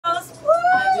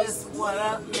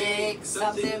wanna make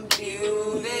something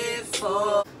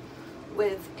beautiful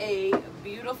with a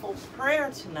beautiful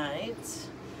prayer tonight,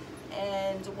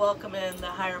 and welcome in the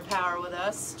higher power with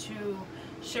us to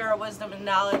share our wisdom and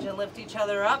knowledge and lift each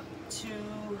other up to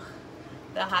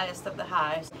the highest of the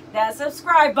highs. That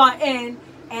subscribe button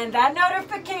and that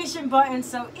notification button,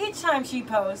 so each time she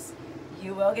posts,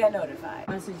 you will get notified.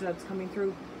 Message that's coming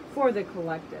through for the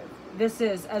collective. This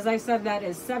is, as I said, that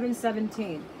is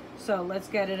 717. So let's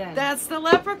get it in. That's the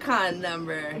leprechaun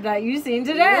number That you seen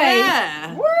today.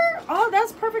 Yeah. Oh,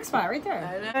 that's a perfect spot right there.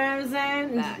 I know. You know what I'm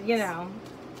saying? Nice. You know,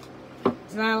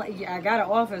 it's not like, yeah, I got an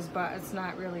office, but it's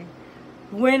not really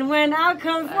win-win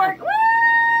outcome for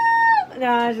woo!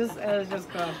 No, it was just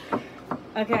cool.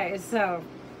 Okay, so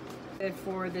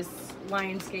for this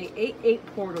Lionsgate 8-8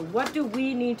 portal, what do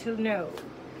we need to know?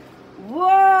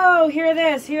 Whoa, hear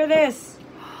this, hear this.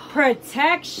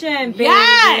 Protection, baby.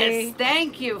 Yes,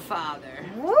 thank you, Father.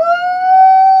 Woo!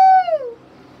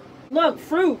 Look,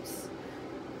 fruits.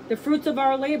 The fruits of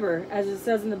our labor, as it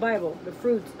says in the Bible. The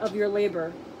fruits of your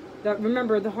labor.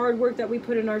 Remember, the hard work that we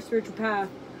put in our spiritual path,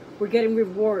 we're getting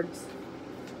rewards.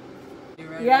 You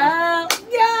ready? Yeah,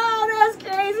 that's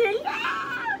crazy.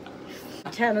 Yeah.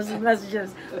 Channels and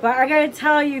messages. But I gotta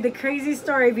tell you the crazy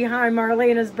story behind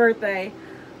Marlena's birthday.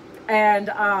 And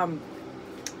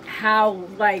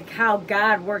how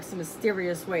God works in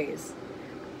mysterious ways.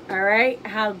 All right,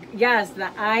 the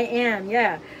I am,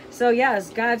 yeah. So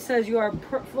yes, God says you are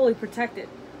fully protected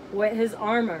with his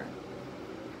armor.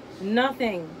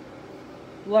 Nothing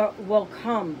will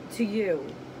come to you,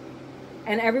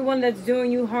 and everyone that's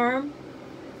doing you harm,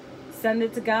 send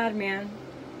it to God, man.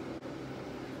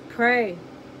 Pray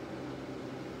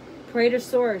to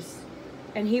source,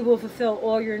 and he will fulfill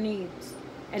all your needs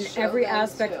and every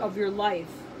aspect of your life.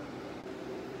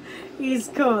 He's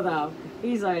cool though.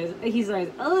 He's always a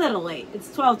little late. It's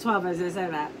 12:12 as I say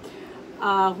that.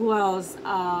 Who else?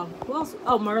 Oh,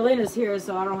 Marlena's here,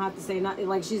 so I don't have to say nothing.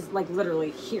 Like, she's like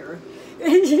literally here.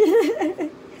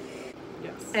 Yes.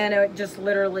 And it just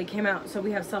literally came out. So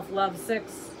we have self-love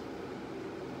 6.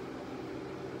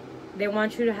 They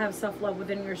want you to have self-love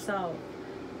within yourself.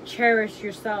 Cherish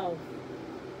yourself.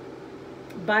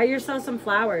 Buy yourself some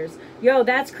flowers. Yo,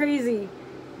 that's crazy.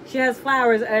 She has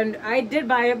flowers, and I did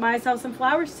buy myself some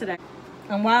flowers today.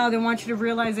 And wow, they want you to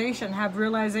have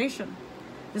realization.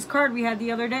 This card we had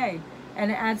the other day,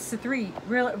 and it adds to 3.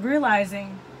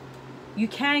 Realizing you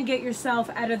can get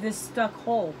yourself out of this stuck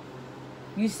hole.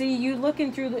 You see, you're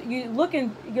looking. You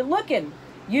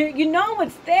know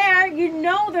it's there. You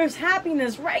know there's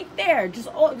happiness right there. Just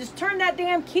turn that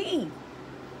damn key.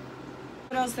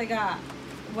 What else they got?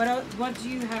 What do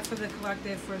you have for the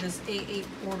collective for this 8-8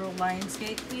 portal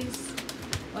Lionsgate, please?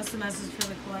 What's the message for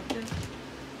the collective?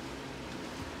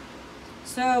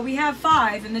 So we have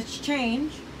 5 in this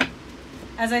change.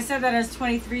 As I said, that is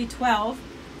 2312.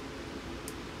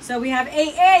 So we have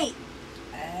 8-8.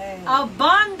 Hey.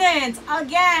 Abundance.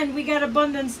 Again, we got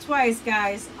abundance twice,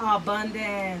 guys.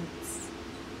 Abundance.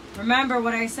 Remember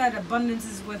what I said. Abundance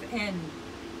is within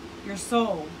your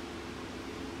soul.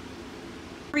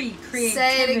 Creativity.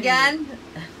 Say it again.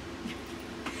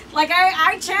 Like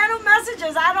I channel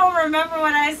messages. I don't remember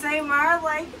what I say, Mar.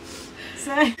 Like,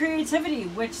 so creativity,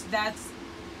 which that's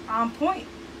on point,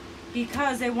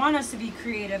 because they want us to be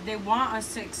creative. They want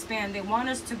us to expand. They want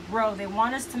us to grow. They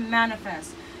want us to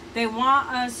manifest. They want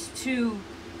us to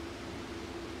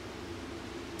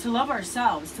love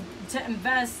ourselves, to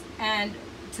invest, and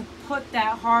to put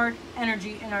that hard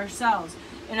energy in ourselves,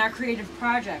 in our creative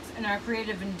projects, in our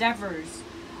creative endeavors.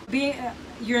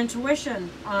 Your intuition,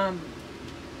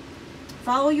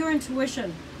 follow your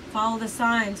intuition, follow the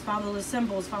signs, follow the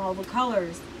symbols, follow the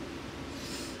colors.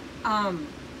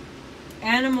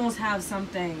 Animals have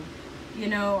something, you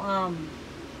know.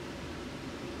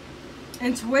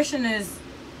 Intuition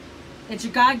it's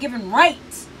your God-given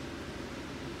right.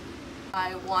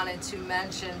 I wanted to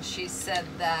mention, she said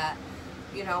that,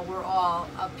 you know, we're all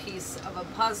a piece of a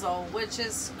puzzle, which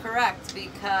is correct,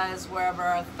 because wherever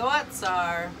our thoughts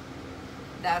are,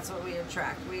 that's what we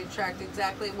attract. We attract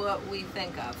exactly what we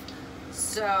think of.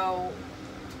 So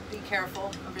be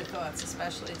careful of your thoughts,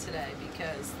 especially today,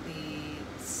 because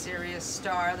the Sirius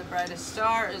star, the brightest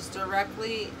star, is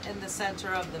directly in the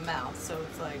center of the mouth. So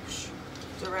it's like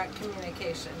direct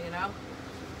communication, you know?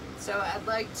 So I'd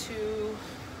like to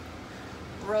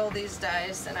roll these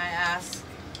dice, and I ask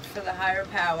for the higher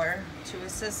power to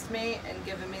assist me in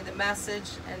giving me the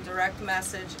message and direct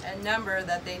message and number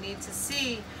that they need to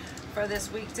see for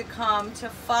this week to come, to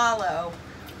follow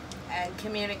and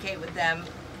communicate with them.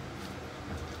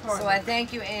 So I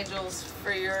thank you, angels,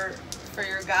 for your for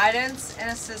your guidance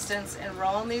and assistance in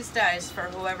rolling these dice for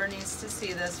whoever needs to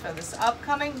see this for this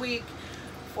upcoming week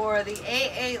for the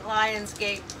AA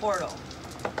Lionsgate portal.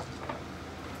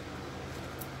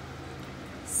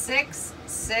 6,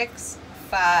 6,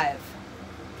 5.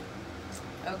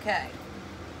 Okay.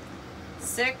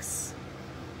 6,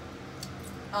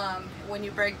 when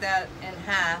you break that in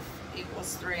half,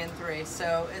 equals 3 and 3.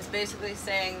 So it's basically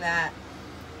saying that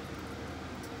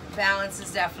balance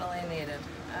is definitely needed.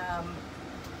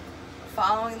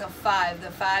 Following the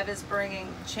 5 is bringing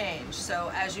change.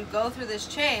 So as you go through this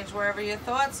change, wherever your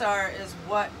thoughts are is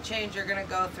what change you're going to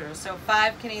go through. So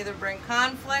 5 can either bring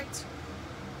conflict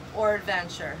or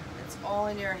adventure. It's all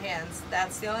in your hands.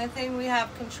 That's the only thing we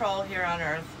have control here on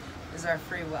earth, is our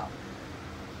free will.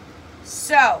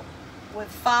 So with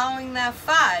following that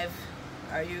 5,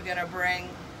 are you going to bring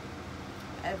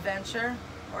adventure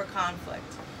or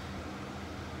conflict?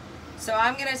 So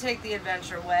I'm going to take the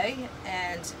adventure way,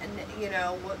 and you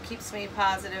know, what keeps me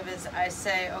positive is I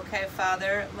say, okay,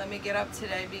 Father, let me get up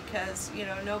today, because, you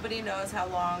know, nobody knows how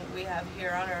long we have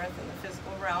here on earth in the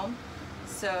physical realm.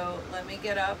 So let me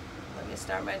get up, let me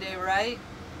start my day right,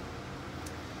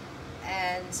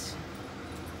 and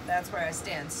that's where I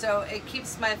stand. So it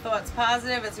keeps my thoughts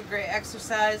positive. It's a great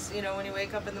exercise, you know, when you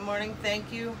wake up in the morning.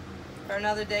 Thank you for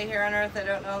another day here on earth. I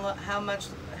don't know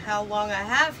how long I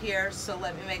have here, so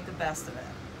let me make the best of it.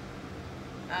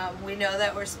 We know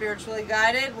that we're spiritually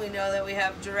guided. We know that we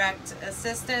have direct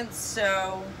assistance,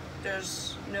 so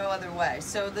there's no other way.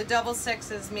 So the double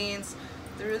sixes means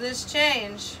through this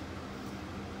change,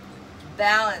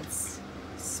 balance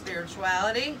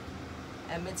spirituality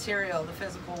and material, the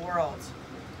physical world.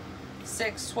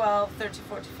 6, 12, 13,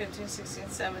 14, 15, 16,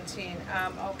 17.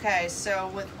 Okay, so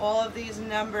with all of these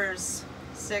numbers,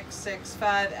 6, 6,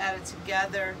 5 added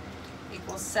together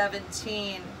equals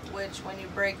 17, which when you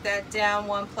break that down,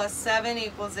 1 plus 7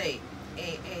 equals 8.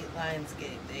 8,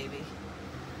 Lionsgate, baby.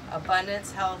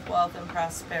 Abundance, health, wealth, and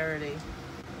prosperity.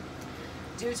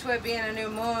 Due to it being a new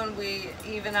moon,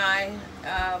 Eve and I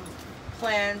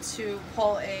plan to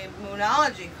pull a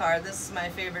Moonology card. This is my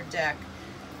favorite deck.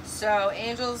 So,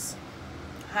 angels,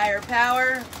 higher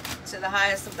power, to the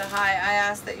highest of the high, I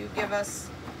ask that you give us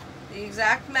the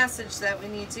exact message that we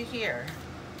need to hear.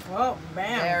 Whoa,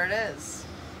 bam. There it is.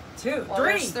 2, Well,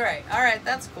 3. there's 3. All right,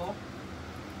 that's cool.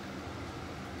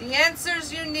 The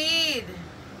answers you need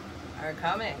are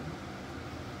coming.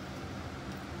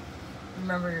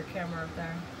 Remember your camera up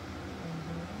there.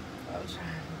 I'm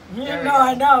trying. Yeah, no,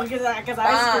 I know, because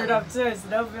I screwed up too, so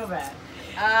don't feel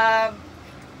bad.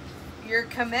 Your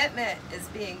commitment is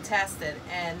being tested,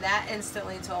 and that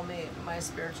instantly told me my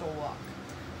spiritual walk.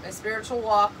 My spiritual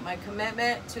walk, my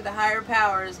commitment to the higher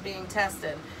power is being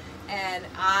tested. And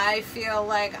I feel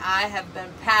like I have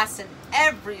been passing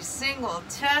every single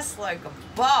test like a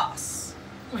boss.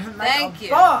 Thank you.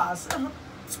 Boss.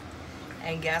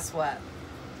 And guess what?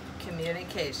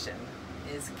 Communication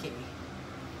is key.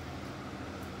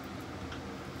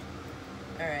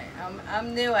 All right,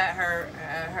 I'm new at her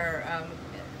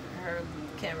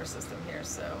camera system here,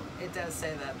 so it does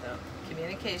say that though.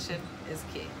 Communication is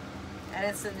key, and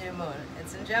it's the new moon.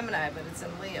 It's in Gemini, but it's in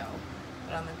Leo.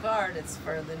 But on the card, it's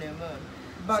for the new moon.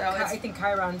 But so I think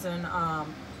Chiron's in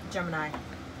Gemini.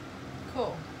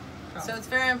 Cool. Oh. So it's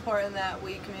very important that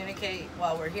we communicate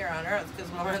while we're here on Earth,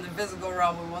 because when we're in the physical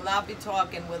realm, we will not be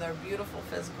talking with our beautiful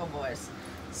physical voice.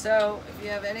 So if you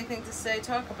have anything to say,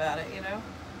 talk about it, you know.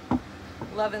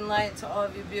 Love and light to all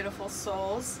of you beautiful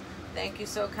souls. Thank you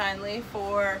so kindly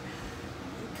for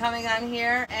coming on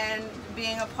here and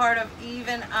being a part of Eve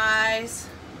and I's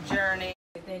journey.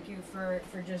 Thank you for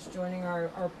just joining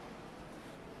our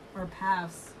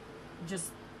paths.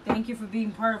 Just thank you for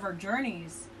being part of our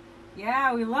journeys.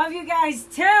 Yeah, we love you guys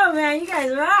too, man. You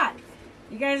guys rock.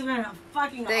 You guys have been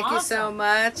fucking Thank awesome. you so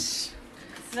much.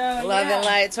 So, Love and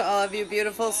light to all of you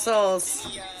beautiful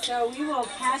souls. So we will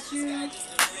catch you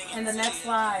in the next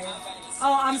live.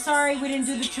 Oh, I'm sorry we didn't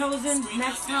do the Chosen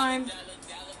next time.